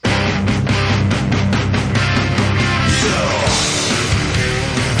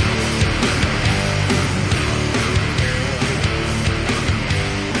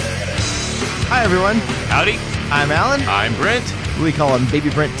everyone. Howdy. I'm Alan. I'm Brent. We call him Baby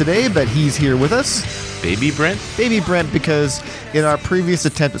Brent today, but he's here with us. Baby Brent? Baby Brent, because in our previous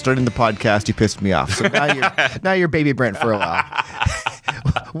attempt at starting the podcast, you pissed me off. So now you're Baby Brent for a while.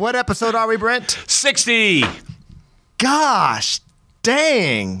 What episode are we, Brent? 60. Gosh,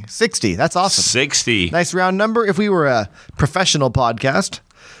 dang. 60. That's awesome. 60. Nice round number. If we were a professional podcast,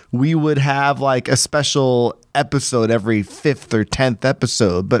 we would have like a special episode every 5th or 10th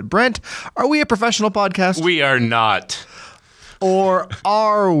episode. But Brent, are we a professional podcast? We are not. Or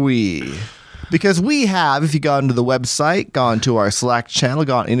are we? Because we have, if you gone to the website, gone to our Slack channel,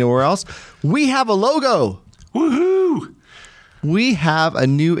 gone anywhere else, we have a logo. Woohoo! We have a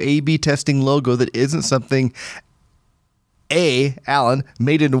new A/B testing logo that isn't something Alan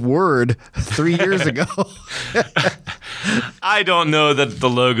made in Word 3 years ago. I don't know that the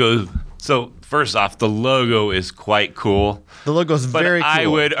logo... So, first off, the logo is quite cool. The logo's very cool. I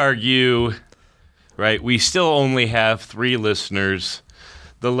would argue, right, we still only have 3 listeners.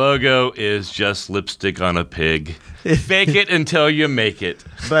 The logo is just lipstick on a pig. Fake it until you make it.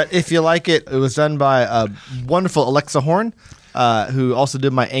 But if you like it, it was done by a wonderful Alexa Horn, who also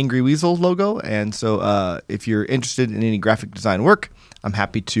did my Angry Weasel logo. And so if you're interested in any graphic design work, I'm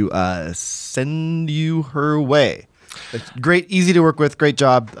happy to send you her way. It's great, easy to work with, great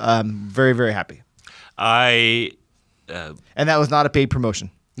job. Very, very happy. And that was not a paid promotion.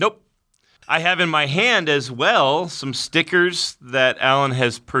 Nope. I have in my hand as well some stickers that Alan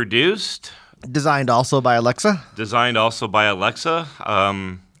has produced. Designed also by Alexa.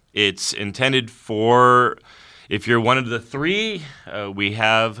 It's intended for, if you're one of the 3, we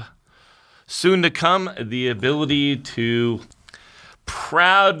have soon to come the ability to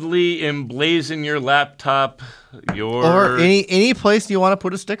proudly emblazon your laptop, or any place you want to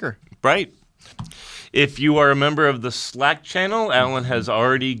put a sticker. Right. If you are a member of the Slack channel, Alan has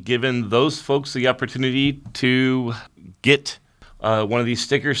already given those folks the opportunity to get one of these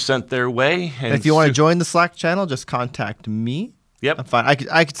stickers sent their way. And if you want to join the Slack channel, just contact me. Yep. I'm fine.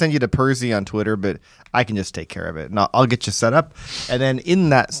 I could send you to Percy on Twitter, but I can just take care of it. And I'll get you set up. And then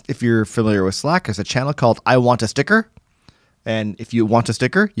in that, if you're familiar with Slack, there's a channel called I Want a Sticker. And if you want a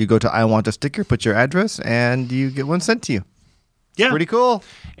sticker, you go to I Want a Sticker, put your address, and you get one sent to you. Yeah. Pretty cool.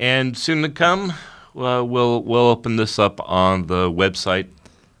 And soon to come, we'll open this up on the website.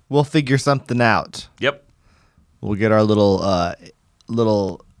 We'll figure something out. Yep. We'll get our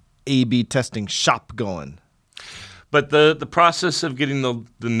little A/B testing shop going. But the process of getting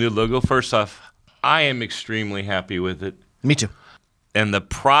the new logo, first off, I am extremely happy with it. Me too. And the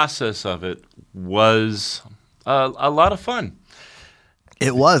process of it was a lot of fun.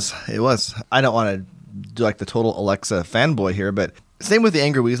 It was. I don't want to do like the total Alexa fanboy here, but same with the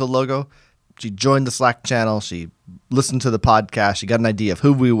Angry Weasel logo. She joined the Slack channel. She listened to the podcast. She got an idea of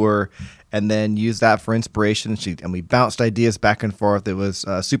who we were, and then used that for inspiration. And we bounced ideas back and forth. It was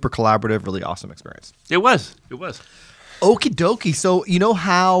a super collaborative, really awesome experience. It was. Okie dokie. So you know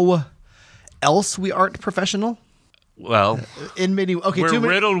how else we aren't professional? Well, in many we're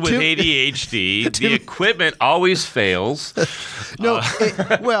riddled with ADHD. The equipment always fails. No,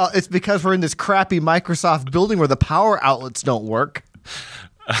 it's because we're in this crappy Microsoft building where the power outlets don't work.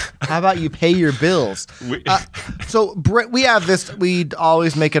 How about you pay your bills? So, Brett, we have this. We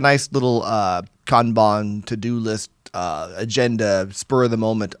always make a nice little Kanban to-do list agenda, spur of the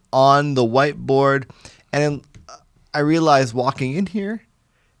moment on the whiteboard. And I realized walking in here,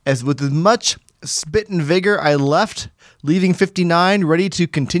 as much spit and vigor I left, leaving 59, ready to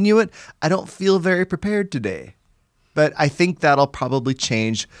continue it, I don't feel very prepared today. But I think that'll probably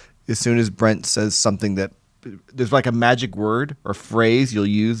change as soon as Brent says something that there's like a magic word or phrase you'll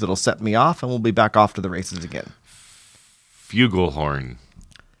use that'll set me off, and we'll be back off to the races again. Flugelhorn.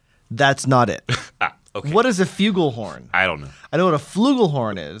 That's not it. Okay. What is a flugelhorn? I don't know. I know what a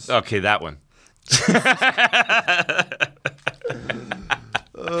flugelhorn is. Okay, that one.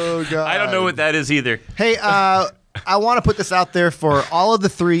 Oh, God. I don't know what that is either. Hey, I want to put this out there for all of the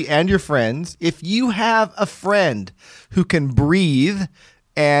 3 and your friends. If you have a friend who can breathe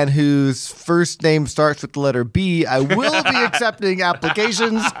and whose first name starts with the letter B, I will be accepting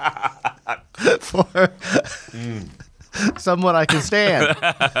applications for someone I can stand.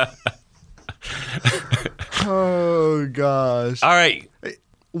 Oh, gosh. All right.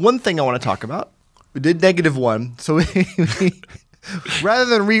 One thing I want to talk about. We did -1, so rather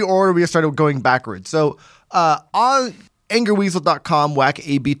than reorder, we started going backwards. So on angryweasel.com, whack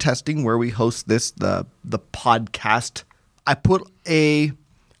A/B testing, where we host the podcast, I put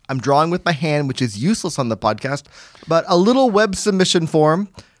I'm drawing with my hand, which is useless on the podcast, but a little web submission form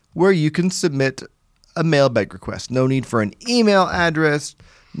where you can submit a mailbag request. No need for an email address,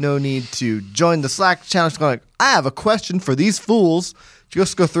 No need to join the Slack channel. Just going, I have a question for these fools.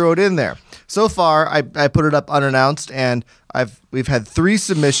 Just go throw it in there. So far, I put it up unannounced, and we've had 3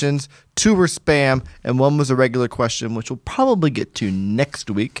 submissions. 2 were spam, and 1 was a regular question, which we'll probably get to next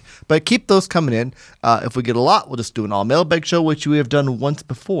week. But keep those coming in. If we get a lot, we'll just do an all mailbag show, which we have done once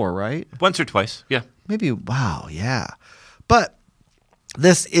before, right? Once or twice, yeah. Maybe, wow, yeah. But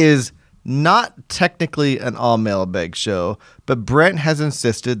this is not technically an all mailbag show, but Brent has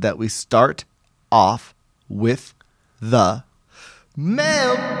insisted that we start off with the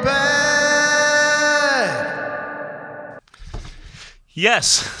mailbag. Yes.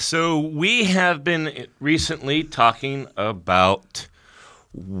 So we have been recently talking about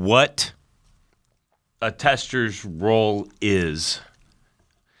what a tester's role is.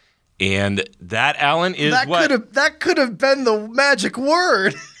 And that, Alan, is that could have been the magic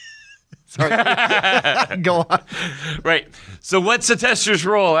word. Sorry. Go on. Right. So what's a tester's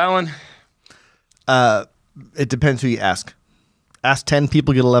role, Alan? It depends who you ask. Ask 10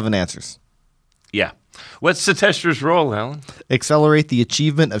 people, get 11 answers. Yeah. What's the tester's role, Alan? Accelerate the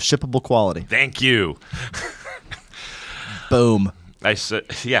achievement of shippable quality. Thank you. Boom. I said,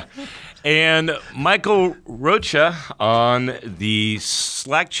 yeah. And Michael Rocha on the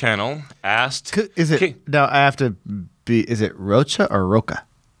Slack channel asked... Is it... Now, I have to be... Is it Rocha or Roca?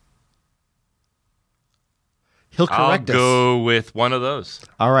 He'll correct us. I'll go with one of those.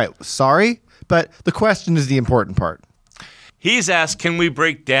 All right. Sorry, but the question is the important part. He's asked, can we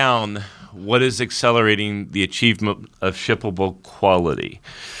break down what is accelerating the achievement of shippable quality?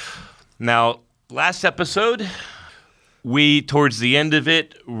 Now, last episode, we, towards the end of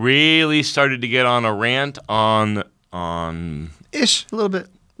it, really started to get on a rant on Ish, a little bit.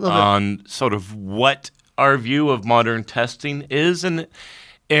 On sort of what our view of modern testing is. And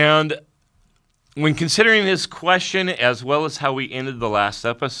when considering this question, as well as how we ended the last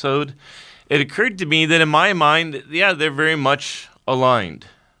episode, it occurred to me that in my mind, yeah, they're very much aligned.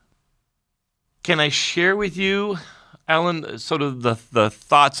 Can I share with you, Alan, sort of the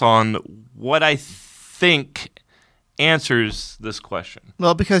thoughts on what I think answers this question?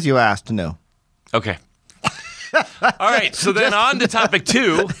 Well, because you asked, no. Okay. All right, so then on to topic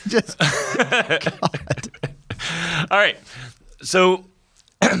 2. All right, so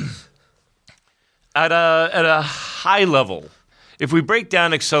at a high level, if we break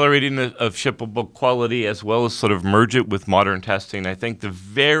down accelerating of shippable quality as well as sort of merge it with modern testing, I think the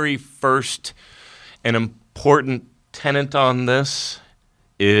very first and important tenet on this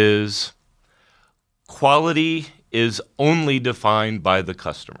is quality is only defined by the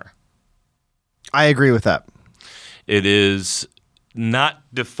customer. I agree with that. It is not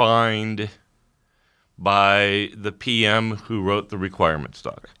defined by the PM who wrote the requirements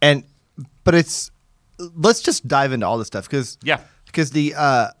doc. But let's just dive into all this stuff because I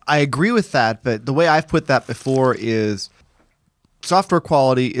agree with that, but the way I've put that before is software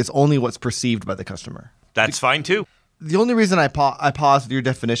quality is only what's perceived by the customer. That's fine too. The only reason I pause with your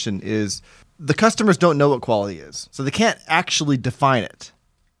definition is the customers don't know what quality is, so they can't actually define it.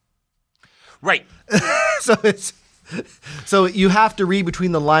 Right. So you have to read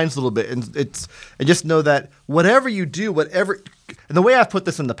between the lines a little bit, and just know that whatever you do, and the way I've put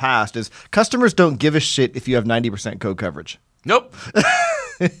this in the past is customers don't give a shit if you have 90% code coverage. Nope.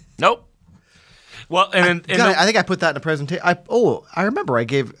 Nope. Well, I think I put that in a presentation. I remember I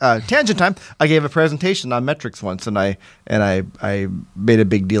gave tangent time. I gave a presentation on metrics once, and I made a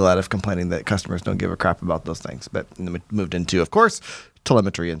big deal out of complaining that customers don't give a crap about those things. But then we moved into, of course,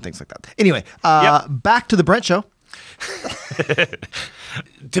 telemetry and things like that. Anyway, back to the Brent Show.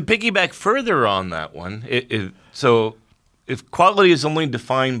 To piggyback further on that one, so if quality is only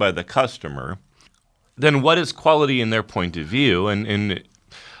defined by the customer, then what is quality in their point of view? And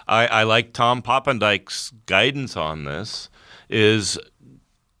I like Tom Poppendike's guidance on this, is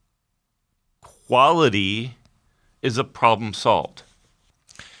quality is a problem solved.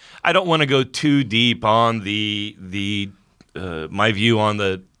 I don't want to go too deep on my view on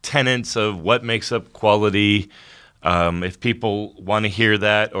the tenets of what makes up quality. If people want to hear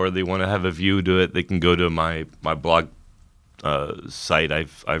that or they want to have a view to it, they can go to my blog site.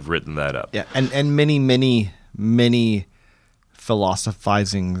 I've written that up. Yeah, and many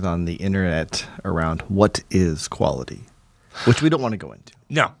philosophizings on the internet around what is quality, which we don't want to go into.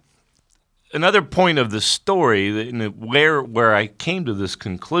 No. Another point of the story, where I came to this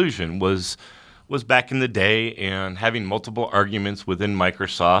conclusion was back in the day and having multiple arguments within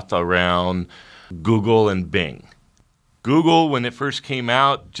Microsoft around Google and Bing. Google, when it first came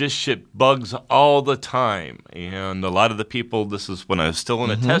out, just shipped bugs all the time. And a lot of the people, this is when I was still in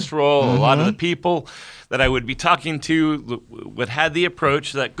a test role, a lot of the people that I would be talking to would have the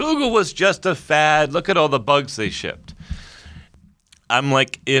approach that Google was just a fad. Look at all the bugs they shipped. I'm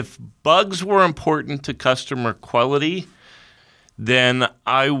like, if bugs were important to customer quality, then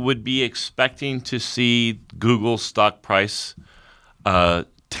I would be expecting to see Google's stock price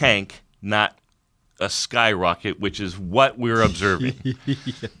tank, not a skyrocket, which is what we're observing.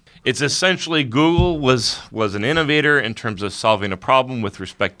 It's essentially Google was an innovator in terms of solving a problem with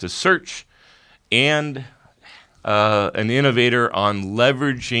respect to search, and an innovator on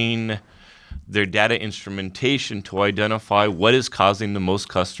leveraging their data instrumentation to identify what is causing the most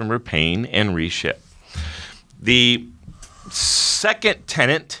customer pain and reship. The second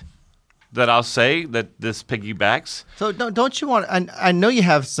tenet that I'll say that this piggybacks. So don't you want? I know you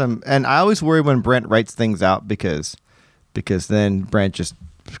have some, and I always worry when Brent writes things out because then Brent just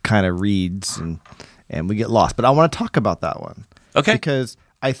kind of reads and we get lost. But I want to talk about that one. Okay. Because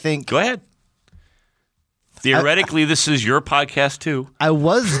I think. Go ahead. Theoretically, this is your podcast too. I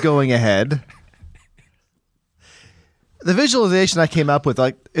was going ahead. The visualization I came up with,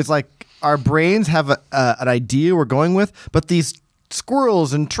 it's like our brains have an idea we're going with, but these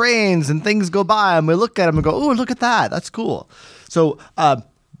squirrels and trains and things go by, and we look at them and go, "Oh, look at that! That's cool." So,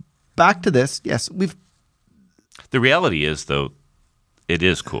 back to this. Yes, The reality is, though, it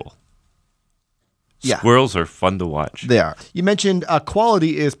is cool. Yeah. Squirrels are fun to watch. They are. You mentioned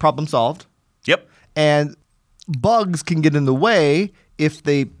quality is problem solved. Yep. And bugs can get in the way if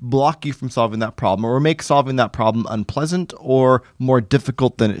they block you from solving that problem or make solving that problem unpleasant or more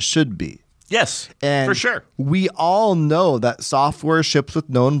difficult than it should be. Yes, And for sure. we all know that software ships with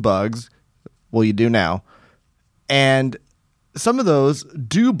known bugs. Well, you do now. And some of those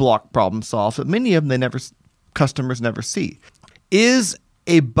do block problem solve, but many of them customers never see. Is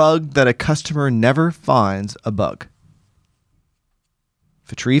a bug that a customer never finds a bug?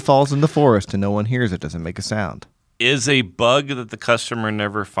 If a tree falls in the forest and no one hears it, doesn't make a sound. Is a bug that the customer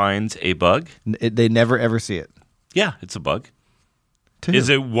never finds a bug? They never ever see it. Yeah, it's a bug. To Is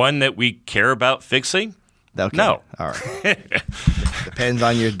who? it one that we care about fixing? Okay. No. All right. Depends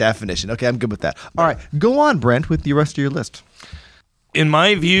on your definition. Okay, I'm good with that. All right, go on, Brent, with the rest of your list. In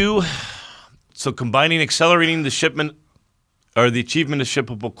my view, so combining accelerating the shipment or the achievement of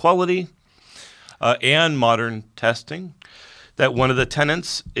shippable quality and modern testing, that one of the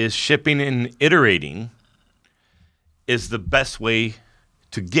tenets is shipping and iterating is the best way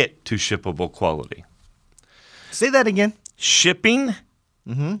to get to shippable quality. Say that again. Shipping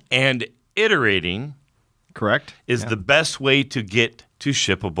and iterating Correct. is the best way to get to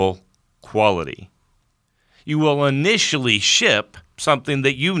shippable quality. You will initially ship something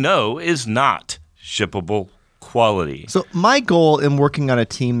that you know is not shippable quality. So my goal in working on a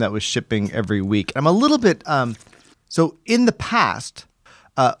team that was shipping every week, I'm a little bit, so in the past,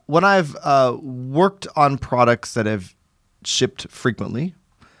 when I've worked on products that have shipped frequently,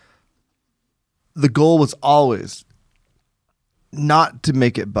 the goal was always not to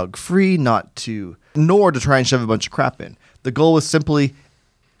make it bug-free, nor to try and shove a bunch of crap in. The goal was simply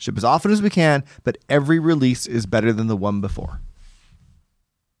ship as often as we can, but every release is better than the one before.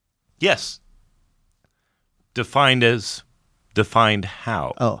 Yes. Defined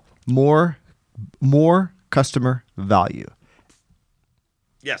how? Oh, more customer value.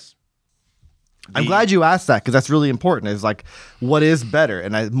 Yes. I'm glad you asked that because that's really important. It's like, what is better?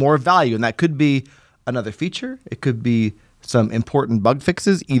 And more value. And that could be another feature. It could be some important bug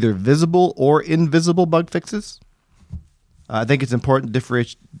fixes, either visible or invisible bug fixes. I think it's important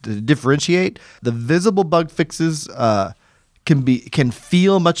to differentiate. The visible bug fixes can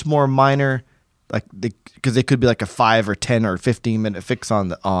feel much more minor, because they could be like a 5 or 10 or 15 minute fix on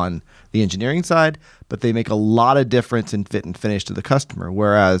the engineering side, but they make a lot of difference in fit and finish to the customer.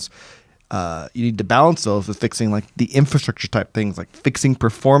 Whereas you need to balance those with fixing like the infrastructure type things, like fixing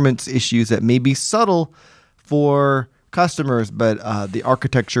performance issues that may be subtle for customers, but the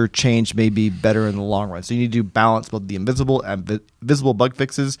architecture change may be better in the long run. So you need to balance both the invisible and visible bug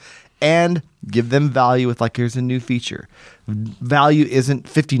fixes and give them value with like, here's a new feature. Value isn't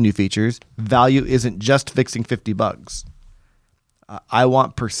 50 new features. Value isn't just fixing 50 bugs. I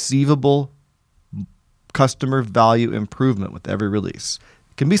want perceivable customer value improvement with every release.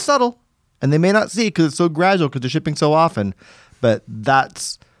 It can be subtle, and they may not see it because it's so gradual because they're shipping so often, but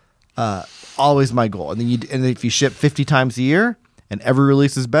that's always my goal. And then if you ship 50 times a year and every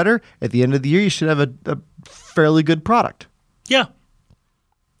release is better, at the end of the year, you should have a fairly good product. Yeah.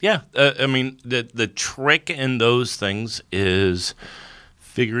 Yeah. I mean, the trick in those things is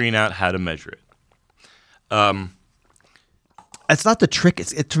figuring out how to measure it. It's not the trick.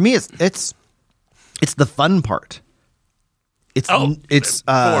 To me, it's the fun part. It's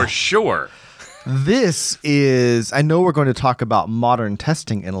for sure. This is, I know we're going to talk about modern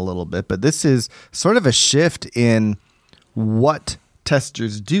testing in a little bit, but this is sort of a shift in what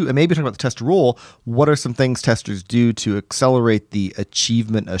testers do. And maybe talking about the test role, what are some things testers do to accelerate the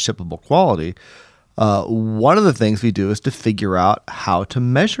achievement of shippable quality? One of the things we do is to figure out how to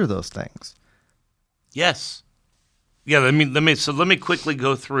measure those things. Yes. Yeah, let me quickly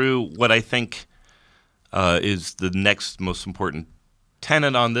go through what I think is the next most important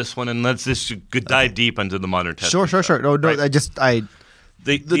tenet on this one, and let's just dive deep into the modern testing. Sure. No, right?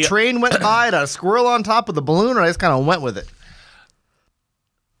 The train went by and a squirrel on top of the balloon, and I just kind of went with it.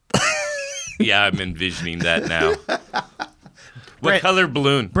 Yeah, I'm envisioning that now. What color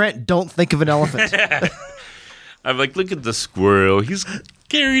balloon? Brent, don't think of an elephant. I'm like, look at the squirrel. He's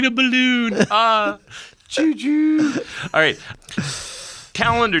carrying a balloon. Choo-choo. All right.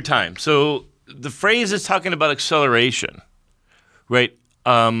 Calendar time. So the phrase is talking about acceleration, right?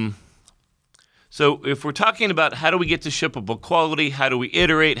 So if we're talking about how do we get to shippable quality, how do we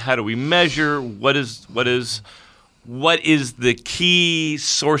iterate, how do we measure, what is the key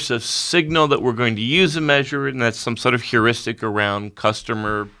source of signal that we're going to use to measure it, and that's some sort of heuristic around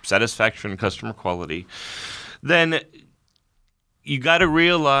customer satisfaction and customer quality, then you got to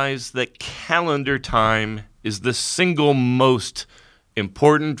realize that calendar time is the single most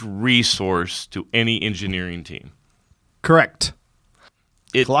important resource to any engineering team. Correct.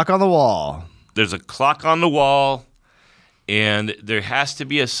 Clock on the wall. There's a clock on the wall, and there has to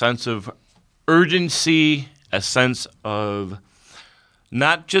be a sense of urgency, a sense of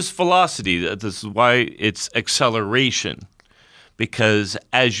not just velocity. This is why it's acceleration, because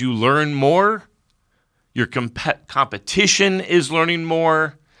as you learn more, your competition is learning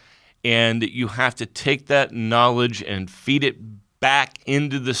more, and you have to take that knowledge and feed it back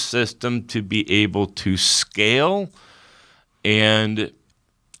into the system to be able to scale and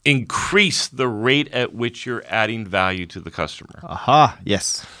increase the rate at which you're adding value to the customer. Aha,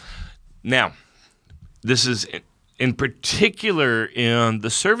 yes. Now, this is in particular in the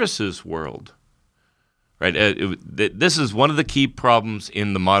services world, right? This is one of the key problems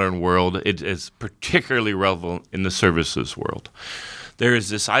in the modern world. It is particularly relevant in the services world. There is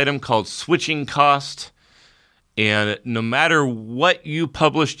this item called switching cost, and no matter what you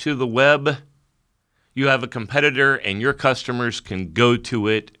publish to the web, you have a competitor and your customers can go to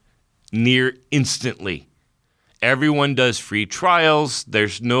it near instantly. Everyone does free trials.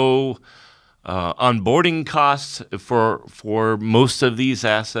 There's no onboarding costs for most of these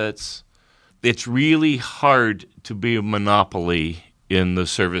assets. It's really hard to be a monopoly in the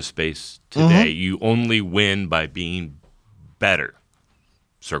service space today. Mm-hmm. You only win by being better.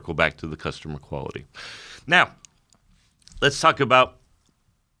 Circle back to the customer quality. Now, let's talk about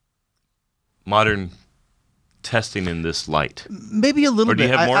modern testing in this light. Maybe a little bit. Do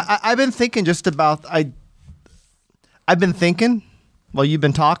you have more? I've been thinking just about. I've been thinking while you've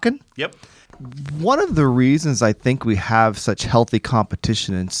been talking. Yep. One of the reasons I think we have such healthy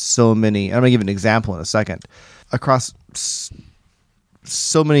competition in so many. I'm going to give an example in a second. Across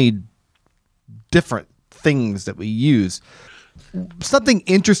so many different things that we use. Something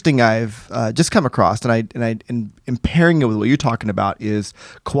interesting I've just come across, and pairing it with what you're talking about is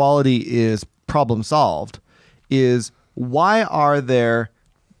quality is problem solved. Is why are there?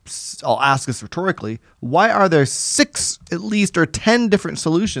 I'll ask this rhetorically. Why are there 6 at least or 10 different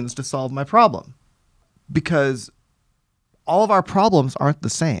solutions to solve my problem? Because all of our problems aren't the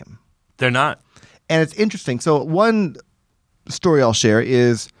same. They're not. And it's interesting. So one story I'll share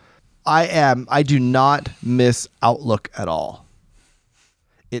is I do not miss Outlook at all.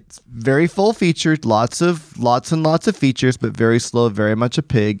 It's very full featured, lots and lots of features, but very slow, very much a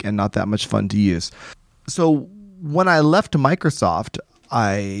pig, and not that much fun to use. So when I left Microsoft,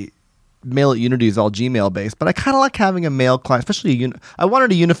 Mail at Unity is all Gmail based, but I kind of like having a mail client, especially I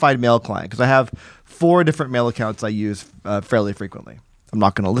wanted a unified mail client because I have 4 different mail accounts I use fairly frequently. I'm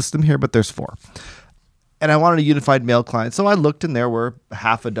not going to list them here, but there's 4. And I wanted a unified mail client. So I looked and there were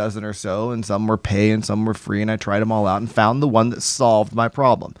half a dozen or so, and some were pay and some were free. And I tried them all out and found the one that solved my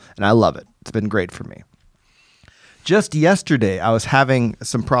problem. And I love it. It's been great for me. Just yesterday, I was having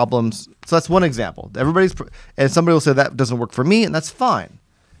some problems. So that's one example. And somebody will say that doesn't work for me, and that's fine.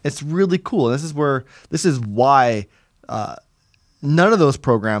 It's really cool. And this is why none of those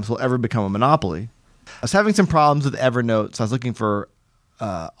programs will ever become a monopoly. I was having some problems with Evernote, so I was looking for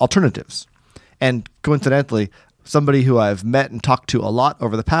alternatives. And coincidentally, somebody who I've met and talked to a lot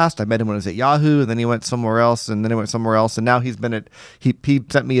over the past. I met him when I was at Yahoo, and then he went somewhere else, and then he went somewhere else, and now he's been at, he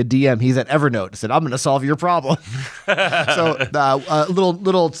sent me a DM. He's at Evernote. I said, I'm going to solve your problem. So a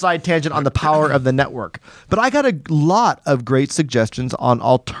little side tangent on the power of the network. But I got a lot of great suggestions on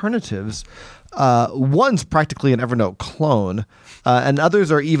alternatives. One's practically an Evernote clone, and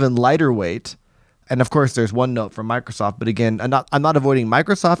others are even lighter weight. And of course, there's OneNote from Microsoft. But again, I'm not avoiding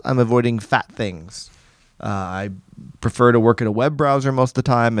Microsoft. I'm avoiding fat things. I prefer to work in a web browser most of the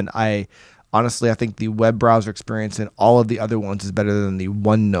time, and I think the web browser experience in all of the other ones is better than the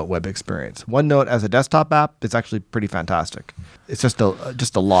OneNote web experience. OneNote as a desktop app is actually pretty fantastic. It's just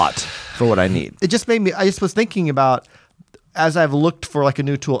a lot for what I need. It just made me. I just was thinking about, as I've looked for like a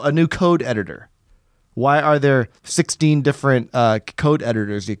new tool, a new code editor. Why are there 16 different code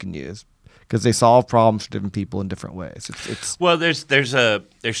editors you can use? Because they solve problems for different people in different ways. Well, there's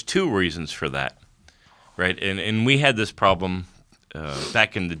two reasons for that, right? And we had this problem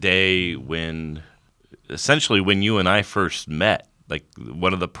back in the day when you and I first met. Like,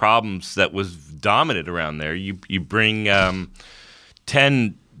 one of the problems that was dominant around there, you bring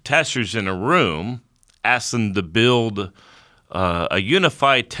 10 testers in a room, ask them to build a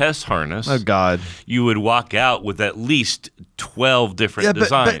unified test harness. Oh, God. You would walk out with at least 12 different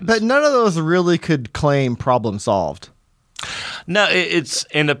designs. But none of those really could claim problem solved. No,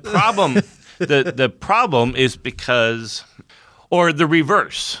 the problem. the problem is because, or the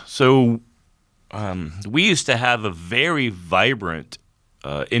reverse. So we used to have a very vibrant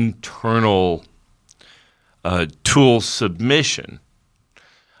internal tool submission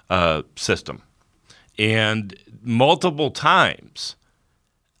system. And multiple times,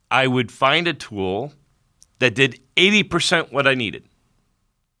 I would find a tool that did 80% what I needed.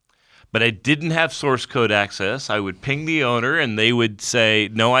 But I didn't have source code access. I would ping the owner, and they would say,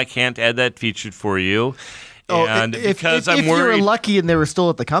 no, I can't add that feature for you. And because I'm worried, if you were lucky and they were still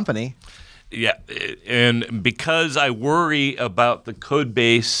at the company. Yeah, and because I worry about the code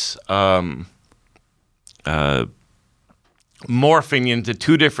base morphing into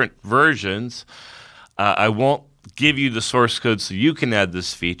two different versions, I won't give you the source code so you can add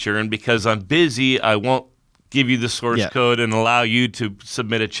this feature. And because I'm busy, I won't give you the source code and allow you to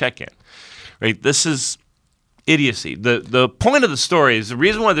submit a check-in. Right? This is idiocy. The point of the story is the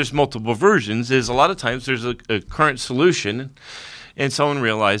reason why there's multiple versions is a lot of times there's a current solution and someone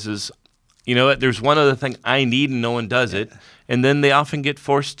realizes, you know what, there's one other thing I need and no one does it. And then they often get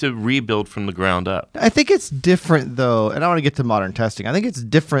forced to rebuild from the ground up. I think it's different, though, and I want to get to modern testing. I think it's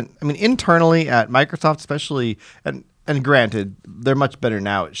different. I mean, internally at Microsoft especially, and granted, they're much better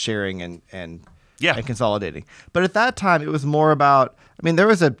now at sharing and consolidating. But at that time, it was more about, I mean, there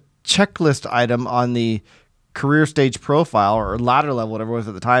was a checklist item on the career stage profile or ladder level, whatever it was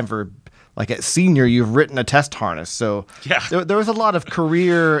at the time, for like at senior, you've written a test harness. So there was a lot of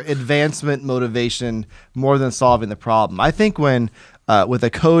career advancement motivation more than solving the problem. I think when with a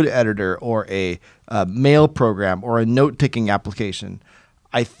code editor or a mail program or a note-taking application,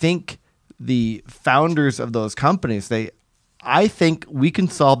 I think the founders of those companies, I think we can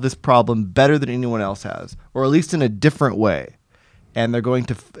solve this problem better than anyone else has, or at least in a different way. And they're going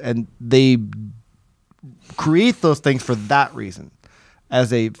to, and they create those things for that reason.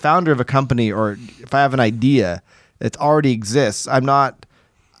 As a founder of a company, or if I have an idea that already exists, I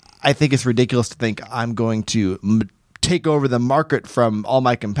think it's ridiculous to think I'm going to take over the market from all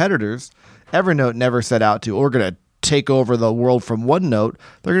my competitors. Evernote never set out to, we're going to take over the world from OneNote.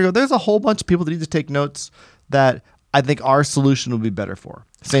 They're going to go, there's a whole bunch of people that need to take notes that I think our solution would be better for.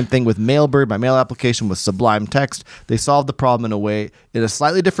 Same thing with Mailbird. My mail application was Sublime Text. They solved the problem in a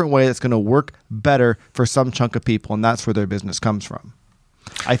slightly different way that's going to work better for some chunk of people, and that's where their business comes from.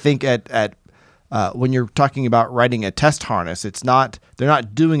 I think at when you're talking about writing a test harness, they're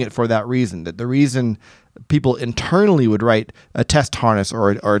not doing it for that reason. That the reason people internally would write a test harness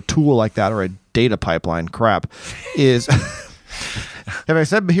or a tool like that, or a data pipeline is have I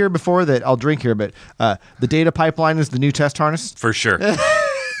said here before that I'll drink here, but the data pipeline is the new test harness? For sure.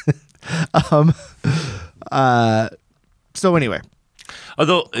 So anyway.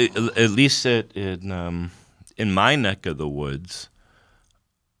 Although, at least in my neck of the woods,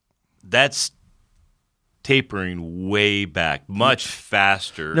 that's tapering way back, much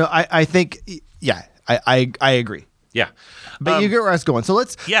faster. No, I think, I agree. Yeah. But you get where I was going. So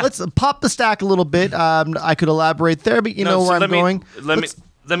let's pop the stack a little bit. I could elaborate there, but you know where I'm going. Let me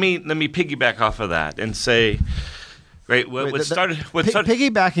piggyback off of that and say, right,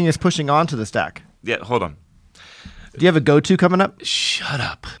 piggybacking is pushing onto the stack. Yeah, hold on. Do you have a go-to coming up? Shut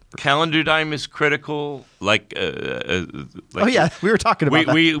up. Calendar time is critical. Oh yeah, we were talking about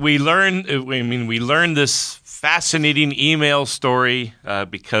that. We learned this fascinating email story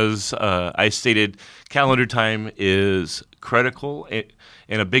because I stated calendar time is critical,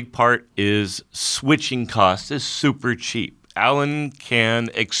 and a big part is switching cost is super cheap. Alan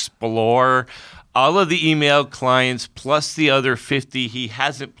can explore all of the email clients plus the other 50 he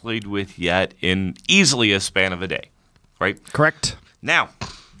hasn't played with yet in easily a span of a day, right? Correct. Now,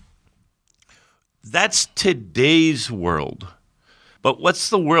 that's today's world. But what's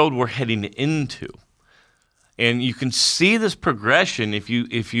the world we're heading into? And you can see this progression if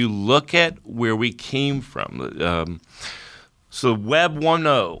you look at where we came from. So Web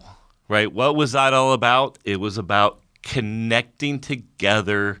 1.0, right? What was that all about? It was about connecting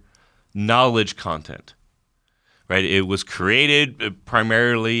together knowledge content, right? It was created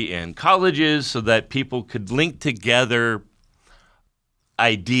primarily in colleges so that people could link together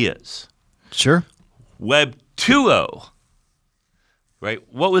ideas. Sure. Web 2.0, right?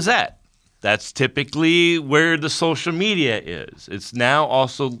 What was that? That's typically where the social media is. It's now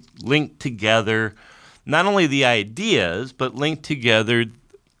also linked together, not only the ideas, but linked together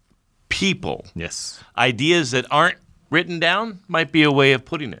people. Yes. Ideas that aren't written down might be a way of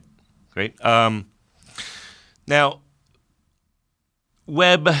putting it, right? Now,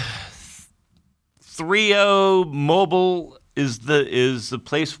 Web 3.0 mobile is the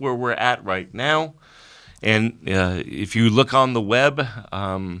place where we're at right now. And if you look on the web,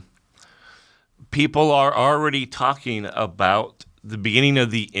 people are already talking about the beginning of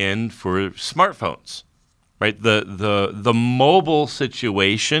the end for smartphones, right? The mobile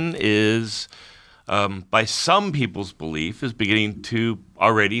situation is, by some people's belief, is beginning to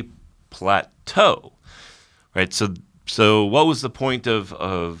already plateau, right? So what was the point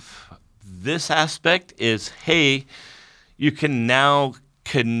of this aspect is, hey, you can now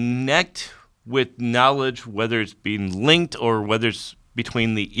connect with knowledge, whether it's being linked or whether it's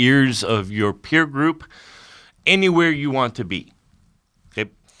between the ears of your peer group, anywhere you want to be. Okay.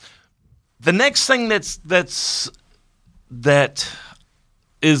 The next thing that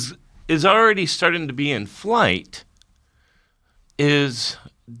is already starting to be in flight is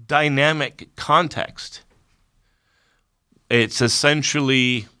dynamic context. It's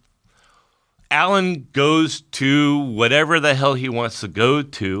essentially Alan goes to whatever the hell he wants to go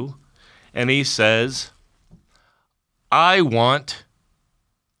to, and he says, I want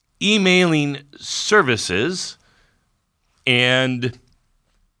emailing services, and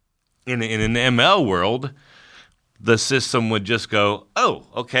in an ML world, the system would just go, oh,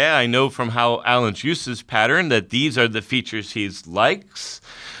 okay, I know from how Alan's usage pattern that these are the features he likes.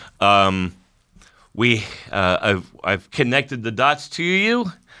 I've connected the dots to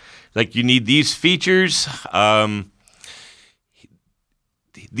you. Like, you need these features.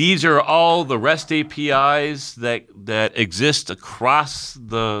 These are all the REST APIs that exist across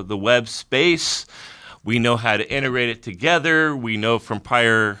the web space. We know how to integrate it together. We know from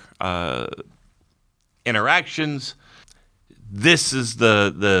prior interactions. This is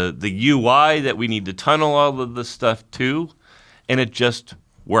the UI that we need to tunnel all of this stuff to, and it just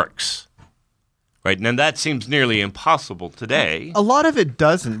works. Right, and that seems nearly impossible today. A lot of it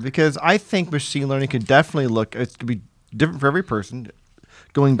doesn't, because I think machine learning could definitely it's going to be different for every person.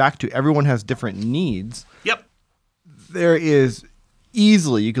 Going back to everyone has different needs. Yep. There is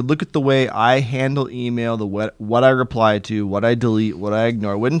easily, you could look at the way I handle email, what I reply to, what I delete, what I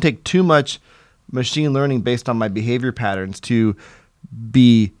ignore. It wouldn't take too much machine learning based on my behavior patterns to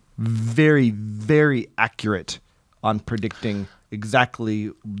be very, very accurate on predicting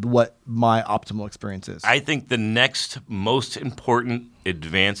exactly what my optimal experience is. I think the next most important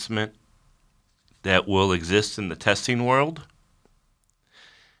advancement that will exist in the testing world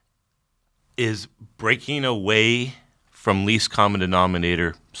is breaking away from least common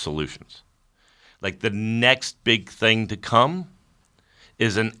denominator solutions. Like, the next big thing to come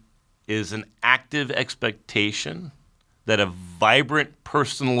is an active expectation that a vibrant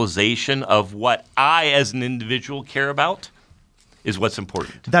personalization of what I as an individual care about is what's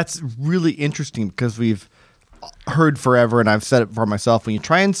important. That's really interesting, because we've heard forever, and I've said it for myself, when you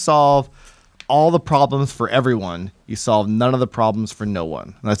try and solve all the problems for everyone, you solve none of the problems for no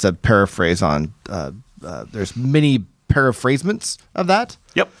one. That's a paraphrase on, there's many paraphrasements of that.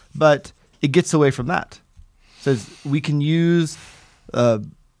 Yep. But it gets away from that. It says we can use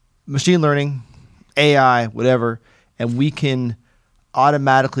machine learning, AI, whatever, and we can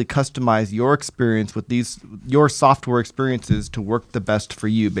automatically customize your experience with your software experiences to work the best for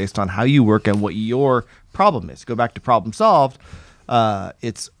you based on how you work and what your problem is. Go back to problem solved.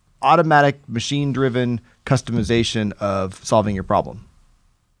 It's automatic machine-driven customization of solving your problem.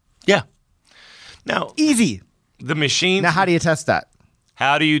 Yeah. Now, easy. The machine. Now, how do you test that?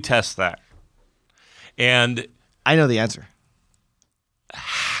 How do you test that? And I know the answer.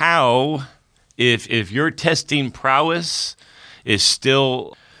 How, if your testing prowess is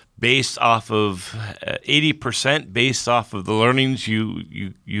still based off of 80% based off of the learnings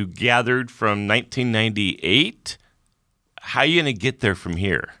you gathered from 1998, how are you going to get there from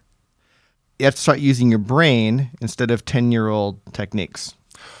here? You have to start using your brain instead of 10-year-old techniques.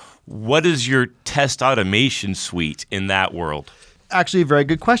 What is your test automation suite in that world? Actually, a very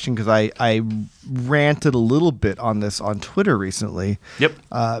good question, because I ranted a little bit on this on Twitter recently. Yep.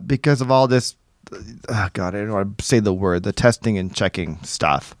 Because of all this, I don't want to say the word, the testing and checking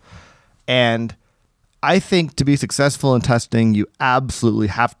stuff. And I think to be successful in testing, you absolutely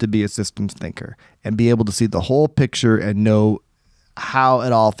have to be a systems thinker and be able to see the whole picture and know how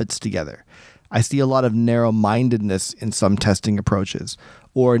it all fits together. I see a lot of narrow-mindedness in some testing approaches,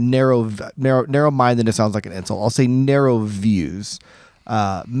 or narrow-mindedness sounds like an insult. I'll say narrow views.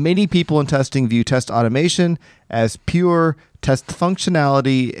 Many people in testing view test automation as pure test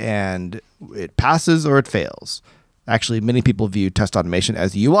functionality, and it passes or it fails. Actually, many people view test automation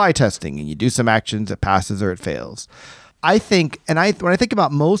as UI testing, and you do some actions, it passes or it fails. I think, when I think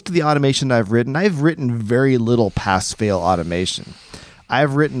about most of the automation I've written very little pass-fail automation.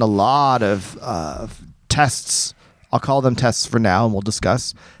 I've written a lot of tests, I'll call them tests for now, and we'll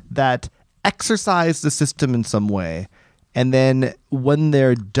discuss, that exercise the system in some way. And then when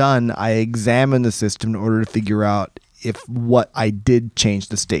they're done, I examine the system in order to figure out if what I did change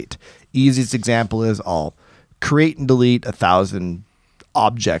the state. Easiest example is I'll create and delete 1,000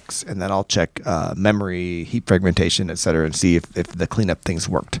 objects, and then I'll check memory, heap fragmentation, et cetera, and see if the cleanup things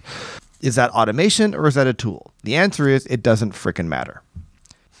worked. Is that automation or is that a tool? The answer is it doesn't frickin' matter.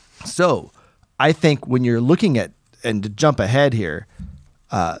 So I think when you're looking at, and to jump ahead here,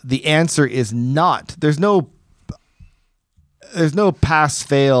 the answer is not. There's no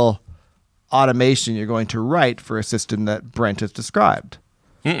pass-fail automation you're going to write for a system that Brent has described.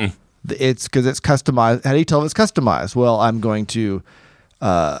 Mm-mm. It's because it's customized. How do you tell if it's customized? Well, I'm going to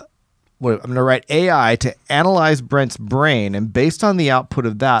write AI to analyze Brent's brain, and based on the output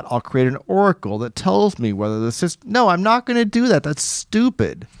of that, I'll create an oracle that tells me whether the system. No, I'm not going to do that. That's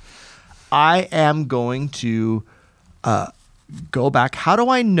stupid. I am going to go back. How do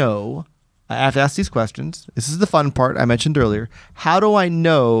I know? I have to ask these questions. This is the fun part I mentioned earlier. How do I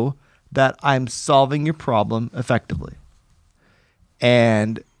know that I'm solving your problem effectively?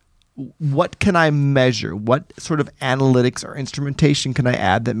 And what can I measure? What sort of analytics or instrumentation can I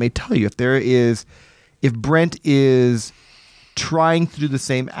add that may tell you if Brent is trying to do the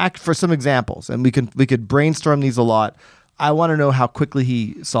same act? For some examples, and we could brainstorm these a lot. I want to know how quickly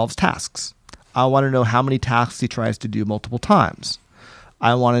he solves tasks. I want to know how many tasks he tries to do multiple times.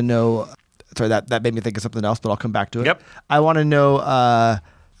 I want to know. Sorry, that made me think of something else, but I'll come back to it. Yep. I want to know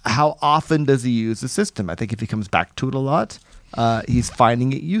how often does he use the system. I think if he comes back to it a lot, he's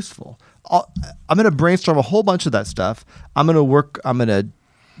finding it useful. I'm going to brainstorm a whole bunch of that stuff. I'm going to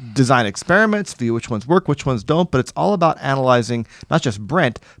design experiments, view which ones work, which ones don't, but it's all about analyzing not just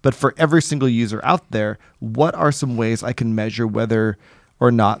Brent, but for every single user out there, what are some ways I can measure whether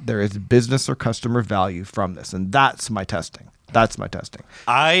or not there is business or customer value from this? And that's my testing.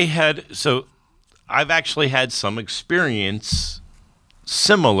 I've actually had some experience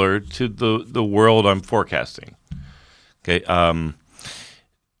similar to the world I'm forecasting. Okay.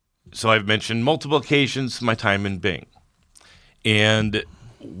 So I've mentioned multiple occasions my time in Bing. And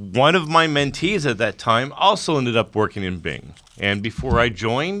one of my mentees at that time also ended up working in Bing. And before I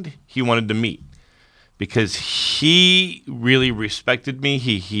joined, he wanted to meet because he really respected me.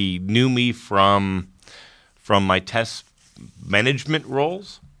 He knew me from my test management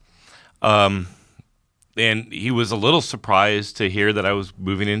roles. And he was a little surprised to hear that I was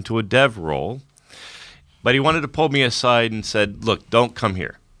moving into a dev role. But he wanted to pull me aside and said, look, don't come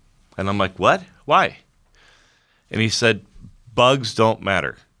here. And I'm like, what? Why? And he said, bugs don't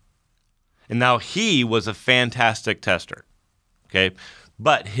matter. And now he was a fantastic tester, okay?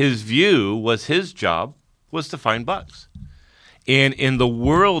 But his view was his job was to find bugs. And in the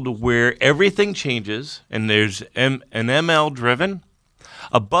world where everything changes and there's an ML driven,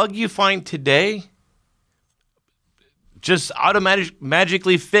 a bug you find today just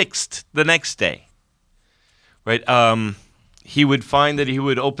magically fixed the next day, right? He would find that he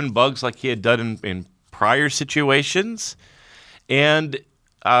would open bugs like he had done in prior situations, and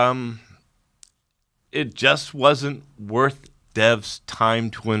it just wasn't worth devs' time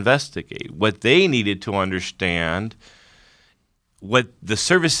to investigate. What they needed to understand, what the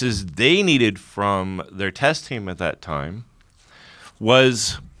services they needed from their test team at that time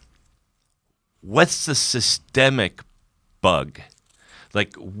was, what's the systemic bug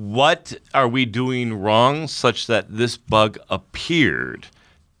Like, what are we doing wrong such that this bug appeared?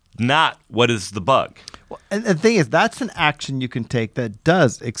 Not what is the bug. Well, and the thing is, that's an action you can take that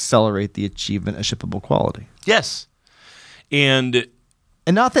does accelerate the achievement of shippable quality. Yes. And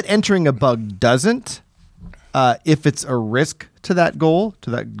not that entering a bug doesn't, if it's a risk to that goal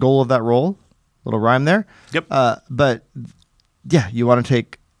of that role. Little rhyme there. Yep. But yeah,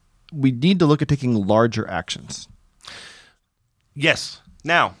 we need to look at taking larger actions. Yes.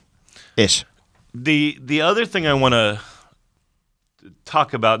 Now, Ish. The other thing I want to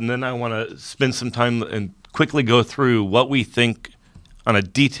talk about, and then I want to spend some time and quickly go through what we think on a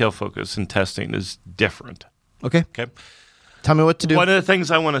detail focus in testing is different. Okay. Okay. Tell me what to do. One of the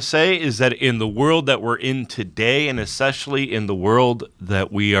things I want to say is that in the world that we're in today, and especially in the world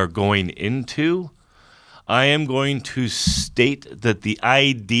that we are going into, I am going to state that the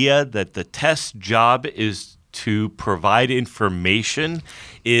idea that the test job is to provide information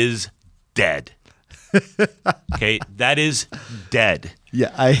is dead. Okay, that is dead.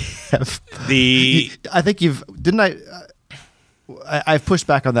 Yeah, I have. I think I've pushed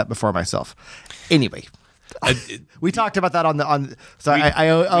back on that before myself. Anyway. We talked about that we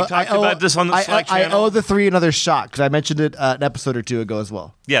talked about this on the Slack channel. I owe the 3 another shot because I mentioned it an episode or 2 ago as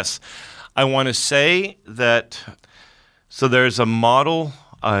well. Yes. I want to say that, so there's a model.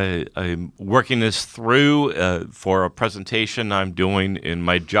 I'm working this through for a presentation I'm doing in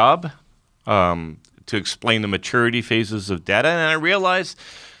my job to explain the maturity phases of data. And I realize,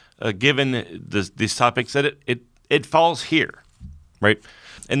 given these topics, that it falls here, right?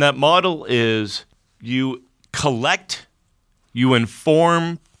 And that model is you collect, you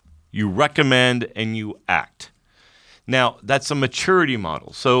inform, you recommend, and you act. Now, that's a maturity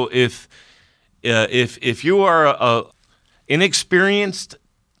model. So if you are inexperienced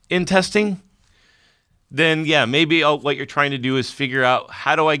in testing, then yeah, maybe what you're trying to do is figure out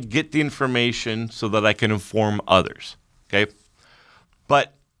how do I get the information so that I can inform others, okay?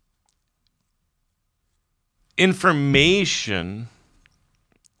 But information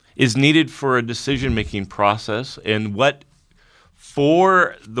is needed for a decision-making process, and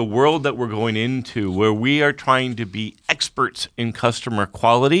for the world that we're going into, where we are trying to be experts in customer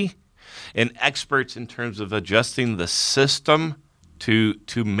quality and experts in terms of adjusting the system to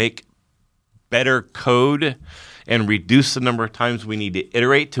make better code and reduce the number of times we need to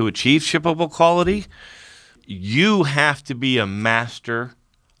iterate to achieve shippable quality, you have to be a master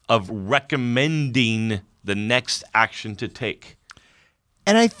of recommending the next action to take.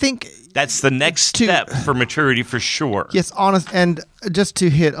 And I think that's the next step for maturity for sure. Yes, honest. And just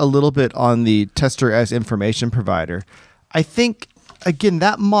to hit a little bit on the tester as information provider, I think, again,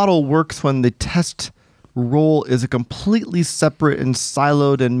 that model works when the test role is a completely separate and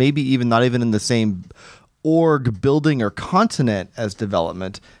siloed and maybe even not even in the same org, building, or continent as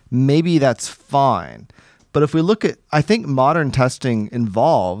development. Maybe that's fine. But if we look at, I think modern testing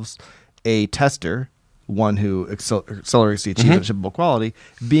involves a tester, one who accelerates the achievement of shippable quality,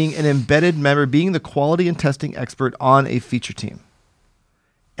 being an embedded member, being the quality and testing expert on a feature team.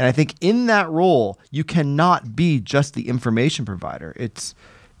 And I think in that role, you cannot be just the information provider. It's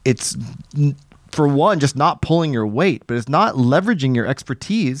for one, just not pulling your weight, but it's not leveraging your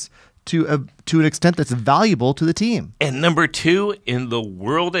expertise to an extent that's valuable to the team. And number 2, in the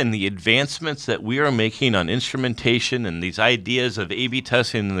world and the advancements that we are making on instrumentation and these ideas of A/B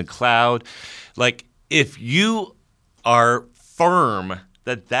testing in the cloud, like, if you are firm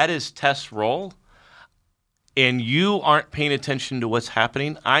that is test role and you aren't paying attention to what's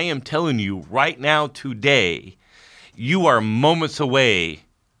happening, I am telling you right now, today, you are moments away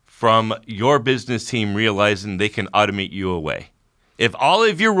from your business team realizing they can automate you away. If all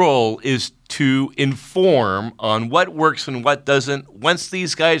of your role is to inform on what works and what doesn't, once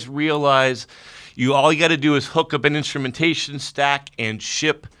these guys realize all you got to do is hook up an instrumentation stack and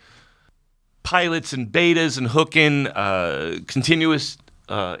ship pilots and betas and hook in continuous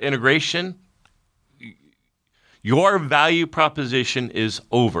integration, your value proposition is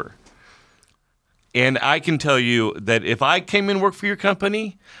over. And I can tell you that if I came and worked for your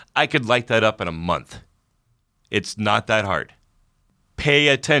company, I could light that up in a month. It's not that hard. Pay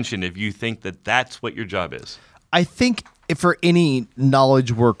attention if you think that that's what your job is. I think for any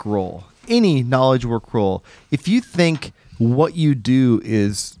knowledge work role, if you think what you do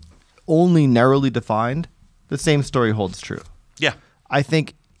is only narrowly defined, the same story holds true. Yeah. I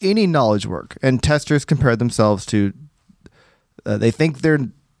think any knowledge work, and testers compare themselves to, they think they're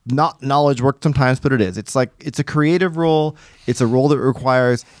not knowledge work sometimes, but it is. It's a creative role. It's a role that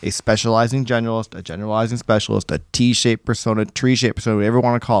requires a specializing generalist, a generalizing specialist, a T-shaped persona, tree-shaped persona, whatever you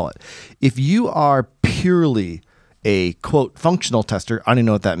want to call it. If you are purely a quote functional tester. I don't even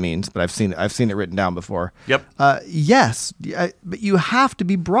know what that means, but I've seen it written down before. Yep. Yes, but you have to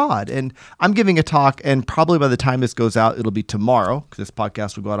be broad. And I'm giving a talk, and probably by the time this goes out, it'll be tomorrow because this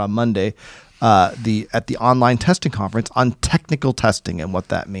podcast will go out on Monday. At the online testing conference on technical testing and what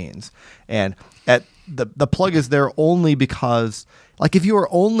that means. And at the plug is there only because, like, if you are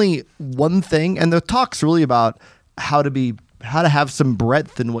only one thing, and the talk's really about how to have some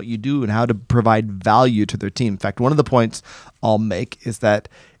breadth in what you do and how to provide value to their team. In fact, one of the points I'll make is that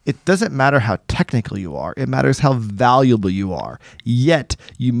it doesn't matter how technical you are. It matters how valuable you are. Yet,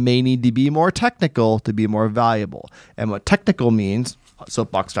 you may need to be more technical to be more valuable. And what technical means,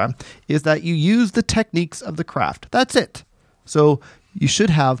 soapbox time, is that you use the techniques of the craft. That's it. So you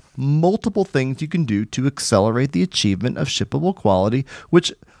should have multiple things you can do to accelerate the achievement of shippable quality,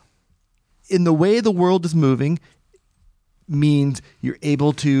 which in the way the world is moving means you're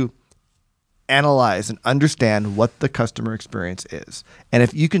able to analyze and understand what the customer experience is. And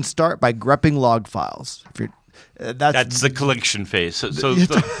if you can start by grepping log files, that's the collection phase. So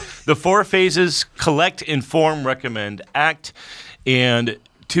the 4 phases: collect, inform, recommend, act. And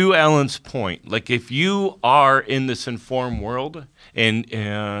to Alan's point, like, if you are in this inform world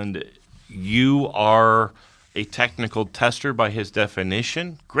and you are a technical tester by his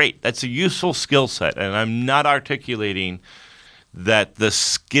definition, great. That's a useful skill set. And I'm not articulating that the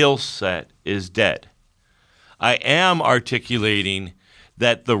skill set is dead. I am articulating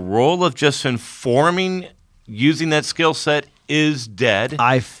that the role of just informing using that skill set is dead.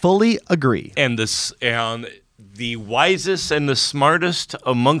 I fully agree. And the wisest and the smartest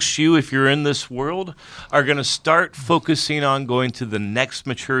amongst you, if you're in this world, are going to start focusing on going to the next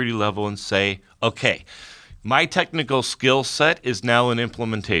maturity level and say, okay, my technical skill set is now an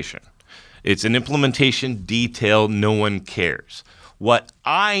implementation. It's an implementation detail. No one cares. What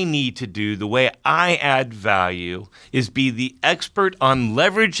I need to do, the way I add value, is be the expert on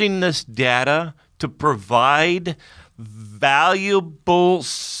leveraging this data to provide valuable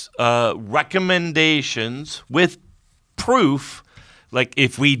recommendations with proof. Like,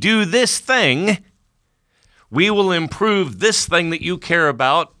 if we do this thing, we will improve this thing that you care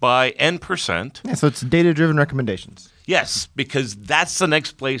about by N%. Yeah, so it's data-driven recommendations. Yes, because that's the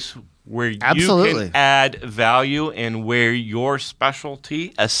next place where Absolutely. you can add value and where your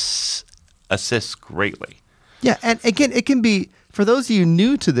specialty assists greatly. Yeah, and again, it can be, for those of you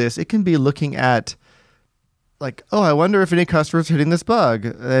new to this, it can be looking at, like, oh, I wonder if any customers are hitting this bug.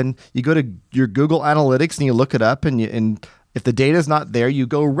 And you go to your Google Analytics and you look it up, and if the data is not there, you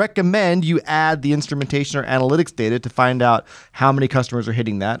go recommend you add the instrumentation or analytics data to find out how many customers are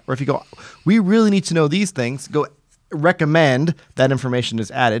hitting that. Or if you go, we really need to know these things, go recommend that information is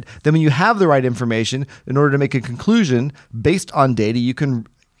added. Then when you have the right information, in order to make a conclusion based on data, you can,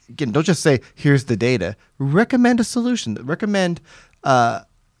 again, don't just say, here's the data. Recommend a solution.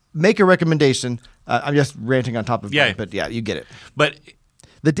 Make a recommendation. I'm just ranting on top of that, but yeah, you get it. But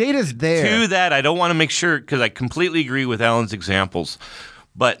the data's there. To that, I don't want to make sure, because I completely agree with Alan's examples,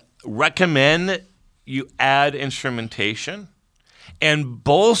 but recommend you add instrumentation and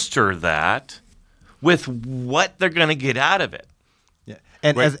bolster that with what they're going to get out of it. Yeah,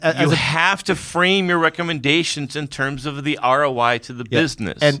 and right? You have to frame your recommendations in terms of the ROI to the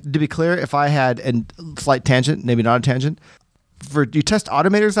business. And to be clear, if I had a slight tangent, maybe not a tangent, for you test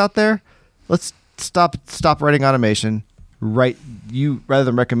automators out there, let's stop writing automation. Rather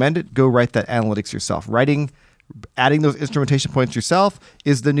than recommend it, go write that analytics yourself. Adding those instrumentation points yourself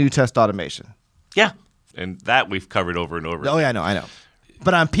is the new test automation. Yeah, and that we've covered over and over. Oh yeah, I know.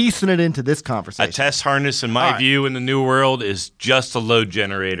 But I'm piecing it into this conversation. A test harness, in my view, in the new world, is just a load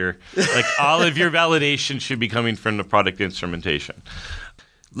generator. Like, all of your validation should be coming from the product instrumentation.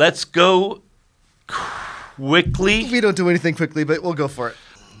 Let's go quickly. We don't do anything quickly, but we'll go for it.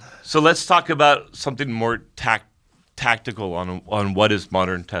 So let's talk about something more tactical on what is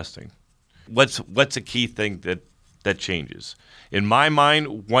modern testing. What's a key thing that changes? In my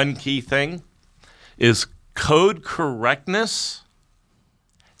mind, one key thing is code correctness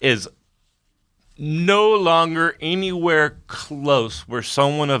is no longer anywhere close where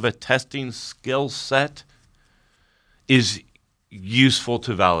someone of a testing skill set is useful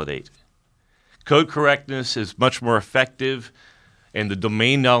to validate. Code correctness is much more effective, and the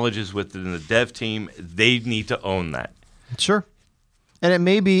domain knowledge is within the dev team. They need to own that. Sure. And it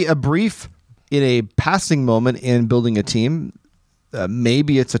may be a brief in a passing moment in building a team.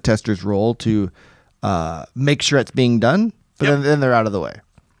 Maybe it's a tester's role to make sure it's being done, but then they're out of the way.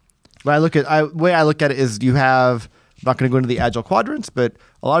 The way I look at it is I'm not going to go into the agile quadrants, but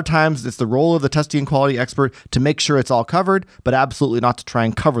a lot of times it's the role of the testing and quality expert to make sure it's all covered, but absolutely not to try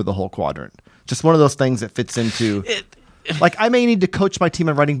and cover the whole quadrant. just one of those things that fits into. Like I may need to coach my team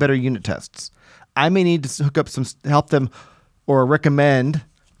on writing better unit tests. I may need to hook up help them, or recommend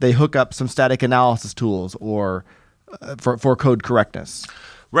they hook up some static analysis tools or for code correctness.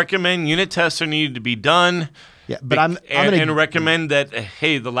 Recommend unit tests are needed to be done. Yeah, but and recommend that,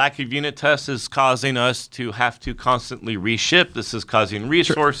 hey, the lack of unit tests is causing us to have to constantly reship. This is causing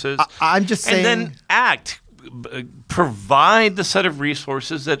resources. Sure. I'm just saying. And then act. Provide the set of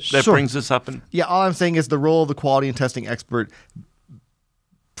resources that brings us up. Yeah, all I'm saying is the role of the quality and testing expert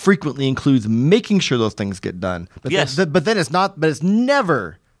frequently includes making sure those things get done. But yes. But it's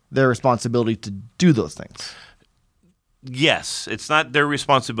never their responsibility to do those things. Yes, it's not their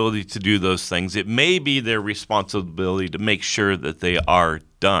responsibility to do those things. It may be their responsibility to make sure that they are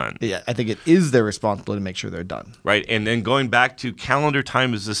done. Yeah, I think it is their responsibility to make sure they're done. Right, and then going back to calendar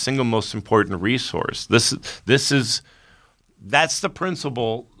time is the single most important resource. That's the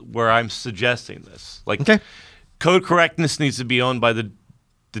principle where I'm suggesting this. Like, okay. Code correctness needs to be owned by the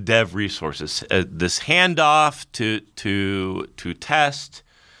dev resources. This handoff to test.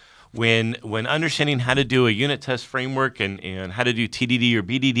 When understanding how to do a unit test framework and how to do TDD or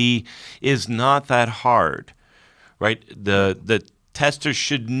BDD is not that hard, right? The testers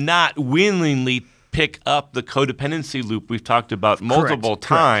should not willingly pick up the codependency loop we've talked about multiple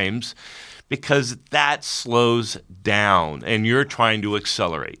times because that slows down and you're trying to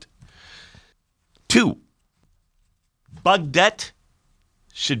accelerate. 2, bug debt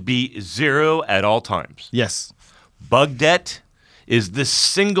should be 0 at all times. Yes. Bug debt is the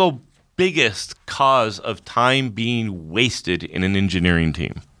single biggest cause of time being wasted in an engineering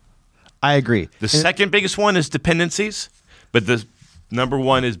team. I agree. The second biggest one is dependencies, but the number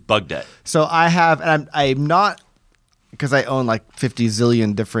one is bug debt. So I have, and I'm not, because I own like 50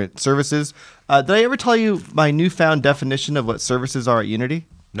 zillion different services. Did I ever tell you my newfound definition of what services are at Unity?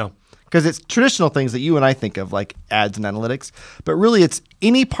 No. Because it's traditional things that you and I think of, like ads and analytics, but really it's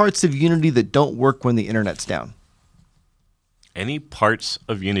any parts of Unity that don't work when the internet's down. Any parts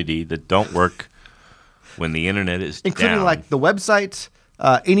of Unity that don't work when the internet is including down. Like the website,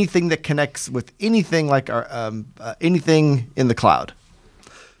 anything that connects with anything like our anything in the cloud.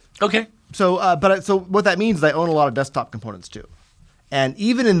 Okay. So what that means is I own a lot of desktop components too, and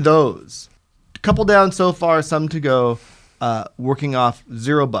even in those, a couple down so far, some to go. Working off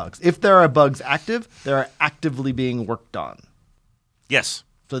 0 bugs. If there are bugs active, they are actively being worked on. Yes.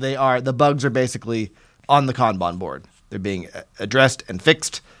 So the bugs are basically on the Kanban board. They're being addressed and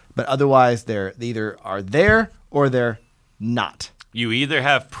fixed, but otherwise they either are there or they're not. You either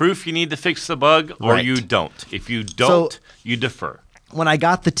have proof you need to fix the bug or you don't. If you don't, you defer. When I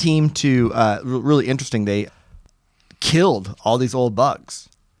got the team to, really interesting, they killed all these old bugs.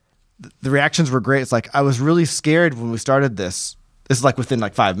 The reactions were great. It's like, I was really scared when we started this. This is like within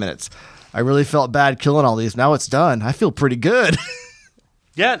like 5 minutes. I really felt bad killing all these. Now it's done. I feel pretty good.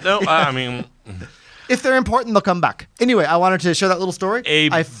 Yeah, no, I mean... If they're important, they'll come back. Anyway, I wanted to share that little story.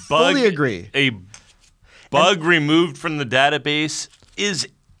 I fully agree. A bug removed from the database is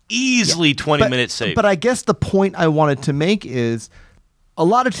easily 20 minutes saved. But I guess the point I wanted to make is a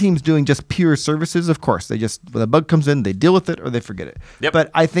lot of teams doing just pure services, of course. When a bug comes in, they deal with it or they forget it. Yep.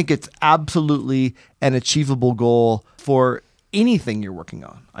 But I think it's absolutely an achievable goal for anything you're working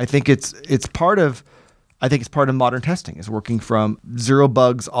on. I think it's part of modern testing, is working from 0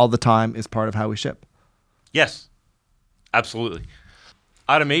 bugs all the time is part of how we ship. Yes, absolutely.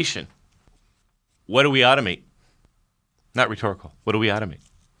 Automation. What do we automate? Not rhetorical. What do we automate?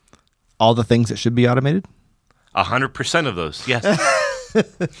 All the things that should be automated? 100% of those, yes.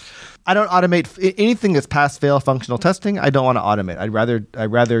 I don't automate anything that's pass-fail functional testing. I don't want to automate.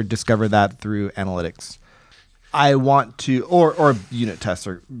 I'd rather discover that through analytics. I want to, or unit tests.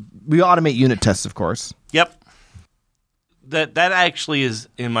 We automate unit tests, of course. Yep. That actually is,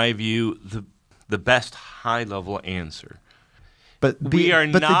 in my view, the best high-level answer. But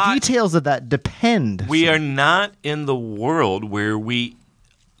the details of that depend. We are not in the world where we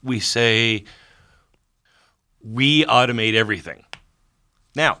say we automate everything.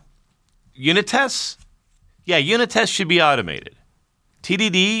 Now, unit tests, unit tests should be automated.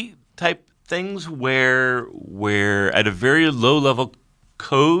 TDD type things where at a very low level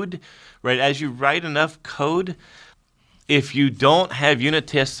code, right? As you write enough code, if you don't have unit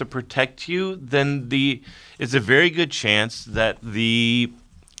tests to protect you, then it's a very good chance that the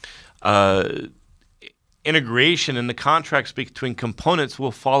integration and the contracts between components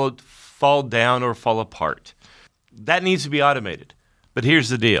will fall down or fall apart. That needs to be automated. But here's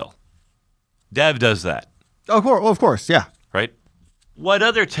the deal. Dev does that. Of course, yeah. Right? What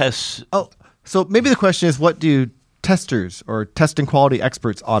other tests? Oh, so maybe the question is, what do testers or testing quality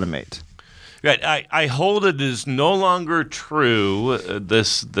experts automate? Right. I hold it as no longer true.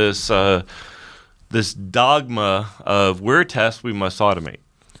 This dogma of we're a test, we must automate.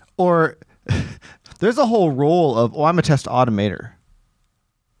 Or there's a whole role of, I'm a test automator.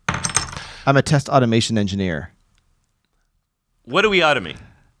 I'm a test automation engineer. What do we automate?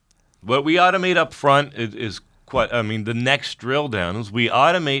 What we automate up front is the next drill down is we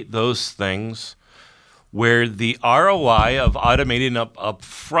automate those things where the ROI of automating up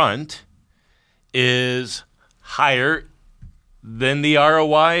front is higher than the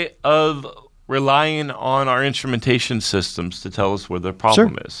ROI of relying on our instrumentation systems to tell us where the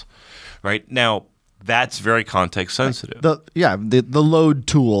problem is. Right? Now, that's very context sensitive. The load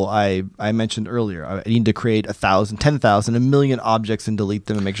tool I mentioned earlier. I need to create 1,000, 10,000, 1 million objects and delete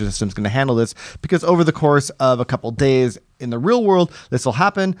them and make sure the system's going to handle this, because over the course of a couple days in the real world, this will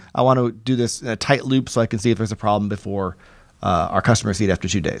happen. I want to do this in a tight loop so I can see if there's a problem before our customers see it after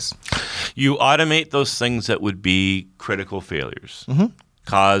 2 days. You automate those things that would be critical failures,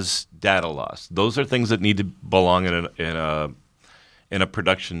 cause data loss. Those are things that need to belong in a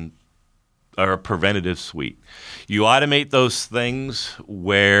production or a preventative suite. You automate those things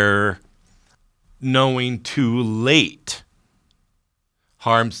where knowing too late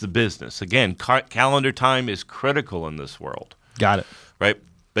harms the business. Again, calendar time is critical in this world. Got it. Right?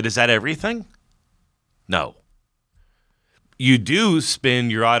 But is that everything? No. You do spin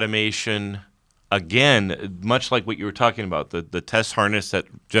your automation, again, much like what you were talking about, the test harness that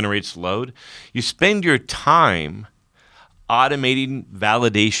generates load. You spend your time automating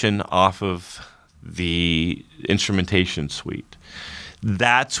validation off of the instrumentation suite.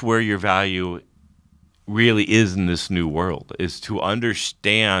 That's where your value really is in this new world, is to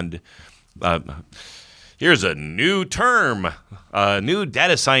understand. Here's a new term, a new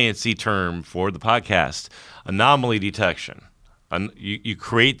data science-y term for the podcast: anomaly detection. You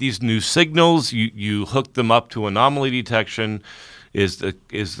create these new signals, you hook them up to anomaly detection is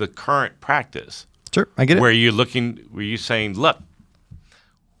the current practice. Sure, I get it. Where you're saying, look,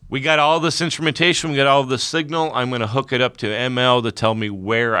 we got all this instrumentation, we got all this signal, I'm going to hook it up to ML to tell me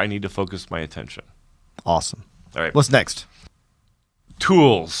where I need to focus my attention. Awesome. All right. What's next?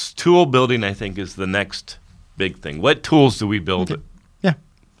 Tools. Tool building, I think, is the next big thing. What tools do we build today?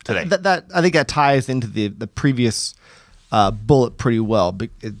 That I think that ties into the previous bullet pretty well,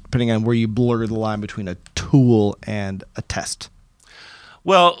 depending on where you blur the line between a tool and a test.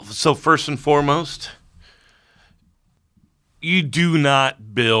 Well, so first and foremost, you do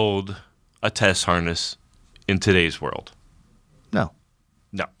not build a test harness in today's world. No.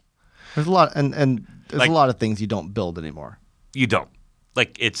 There's a lot, and there's a lot of things you don't build anymore. You don't.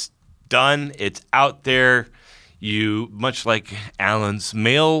 Like, it's done. It's out there. You, much like Alan's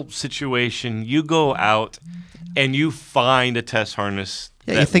mail situation, you go out and you find a test harness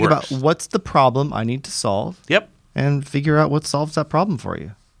that you think works. about what's the problem I need to solve. Yep. And figure out what solves that problem for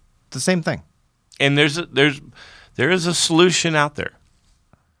you. It's the same thing. And there is a solution out there.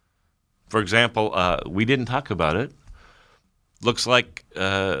 For example, we didn't talk about it. Looks like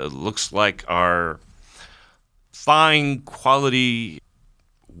our fine quality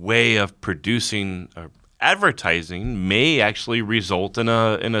way of producing advertising may actually result in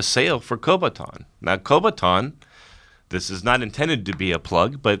a sale for Kobaton. Now, Kobaton, this is not intended to be a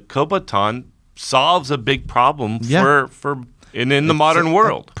plug, but Kobaton solves a big problem for in the modern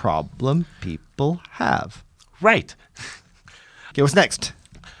world. Problem people have. Right. Okay, what's next?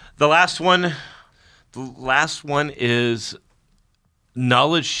 The last one is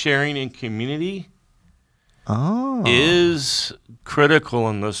knowledge sharing and community is critical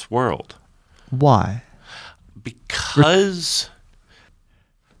in this world. Why? Because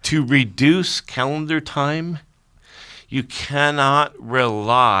to reduce calendar time, you cannot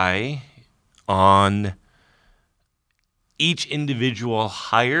rely on each individual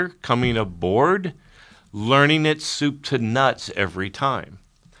hire coming aboard, learning it soup to nuts every time.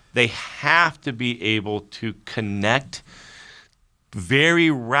 They have to be able to connect very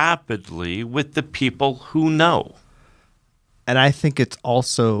rapidly with the people who know. And I think it's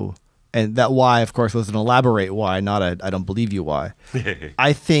also, and that why, of course, was an elaborate why, not a I don't believe you why.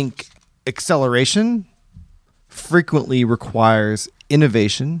 I think acceleration frequently requires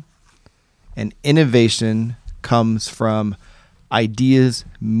innovation, and innovation comes from ideas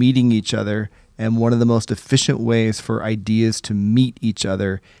meeting each other. And one of the most efficient ways for ideas to meet each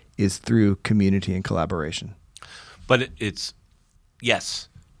other is through community and collaboration. But it's yes,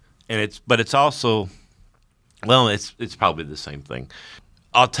 but it's also, well, it's probably the same thing.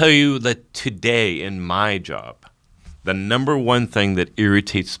 I'll tell you that today in my job, the number one thing that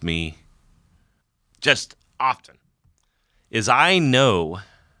irritates me just often is I know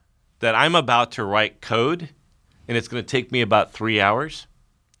that I'm about to write code and it's going to take me about 3 hours,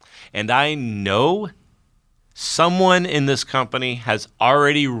 and I know someone in this company has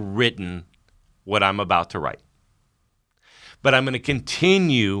already written what I'm about to write, but I'm going to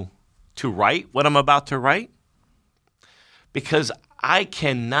continue to write what I'm about to write because I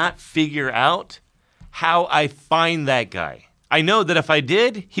cannot figure out how I find that guy. I know that if I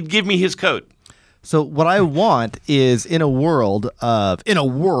did, he'd give me his code. So what I want is in a world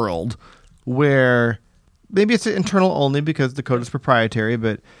where maybe it's internal only because the code is proprietary,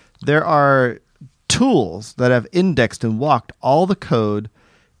 but there are tools that have indexed and walked all the code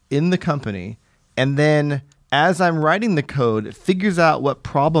in the company, and then as I'm writing the code, it figures out what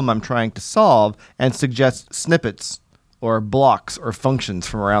problem I'm trying to solve and suggests snippets or blocks or functions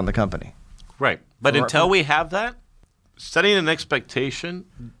from around the company. Right. But until we have that, setting an expectation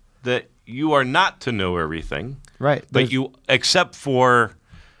that you are not to know everything, right? But you, except for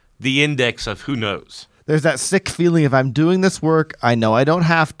the index of who knows. There's that sick feeling if I'm doing this work, I know I don't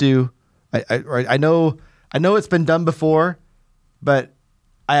have to. I know it's been done before, but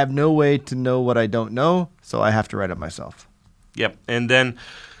I have no way to know what I don't know, so I have to write it myself. Yep. And then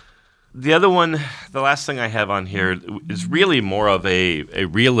the other one, the last thing I have on here is really more of a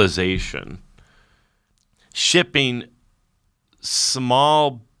realization. Shipping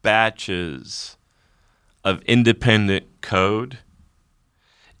small batches of independent code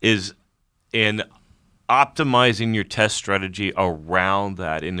is in optimizing your test strategy around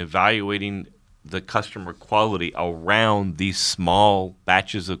that and evaluating the customer quality around these small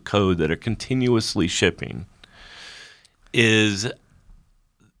batches of code that are continuously shipping is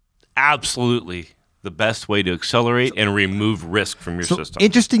absolutely the best way to accelerate and remove risk from your system.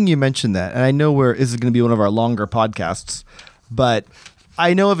 Interesting you mentioned that, and I know this is going to be one of our longer podcasts, but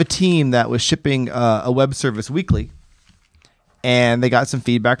I know of a team that was shipping a web service weekly, and they got some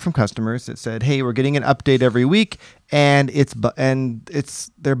feedback from customers that said, "Hey, we're getting an update every week, and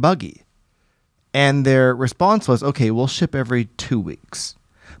they're buggy." And their response was, "Okay, we'll ship every 2 weeks."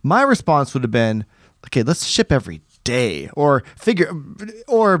 My response would have been, "Okay, let's ship every day, or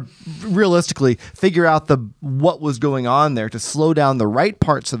realistically figure out what was going on there to slow down the right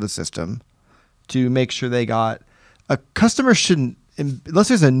parts of the system to make sure they got a customer shouldn't, unless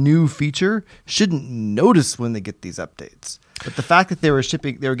there's a new feature, shouldn't notice when they get these updates. But the fact that they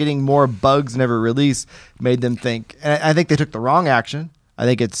were getting more bugs in every release made them think, and I think they took the wrong action. I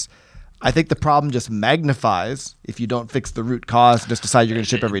think the problem just magnifies if you don't fix the root cause and just decide you're going to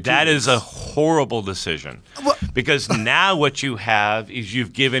ship every 2 weeks. That is a horrible decision. Because now what you have is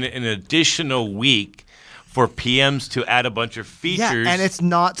you've given an additional week for PMs to add a bunch of features. Yeah, and it's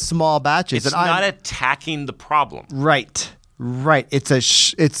not small batches. It's not attacking the problem. Right.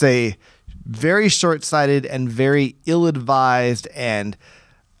 It's a very short-sighted and very ill-advised, and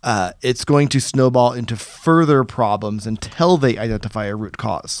it's going to snowball into further problems until they identify a root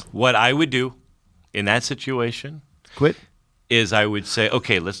cause. What I would do in that situation is I would say,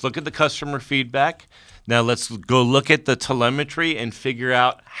 okay, let's look at the customer feedback. Now let's go look at the telemetry and figure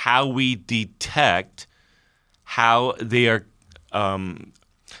out how we detect how they are.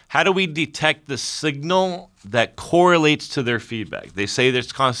 How do we detect the signal that correlates to their feedback? They say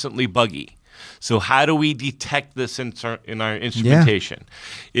it's constantly buggy. So how do we detect this in our instrumentation?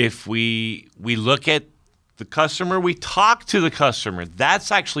 Yeah. If we look at the customer, we talk to the customer.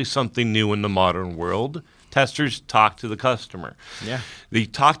 That's actually something new in the modern world. Testers talk to the customer. Yeah. They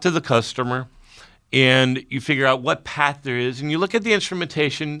talk to the customer, and you figure out what path there is, and you look at the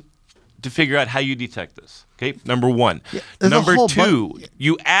instrumentation to figure out how you detect this. Okay, number one. Yeah, number two,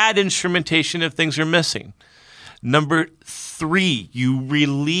 you add instrumentation if things are missing. Number three, you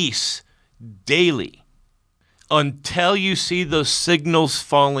release daily. Until you see those signals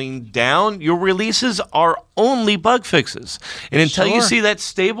falling down, your releases are only bug fixes. And until you see that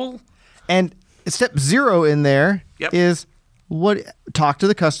stable. And step 0 in there is talk to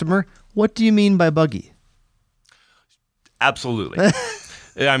the customer. What do you mean by buggy? Absolutely.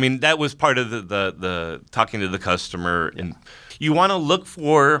 I mean, that was part of the talking to the customer. And you want to look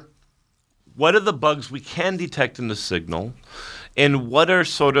for what are the bugs we can detect in the signal, and what are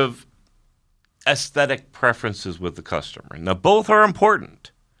sort of aesthetic preferences with the customer. Now, both are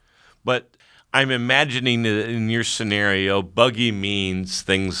important, but I'm imagining that in your scenario, buggy means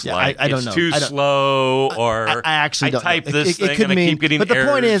things like I don't it's know. too slow, or I actually don't type know. this thing and I keep getting errors. But the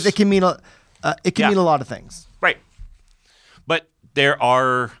point is, it can mean a lot of things. Right. But there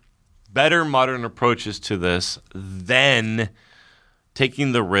are better modern approaches to this than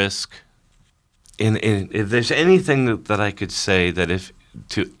taking the risk. And if there's anything that I could say that if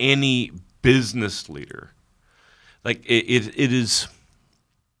to any business leader, like it is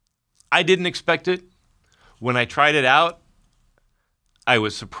I didn't expect it. When I tried it out, I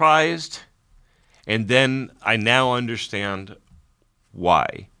was surprised. And then I now understand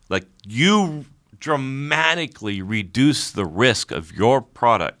why. Like, you dramatically reduce the risk of your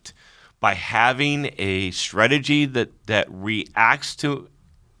product by having a strategy that reacts to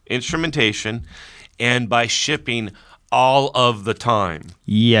instrumentation and by shipping all of the time.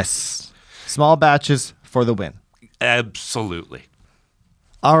 Yes. Small batches for the win. Absolutely.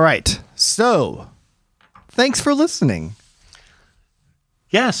 All right. So, thanks for listening.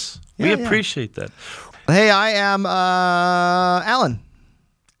 Yes, we appreciate that. Hey, I am Alan.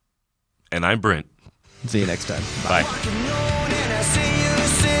 And I'm Brent. See you next time. Bye.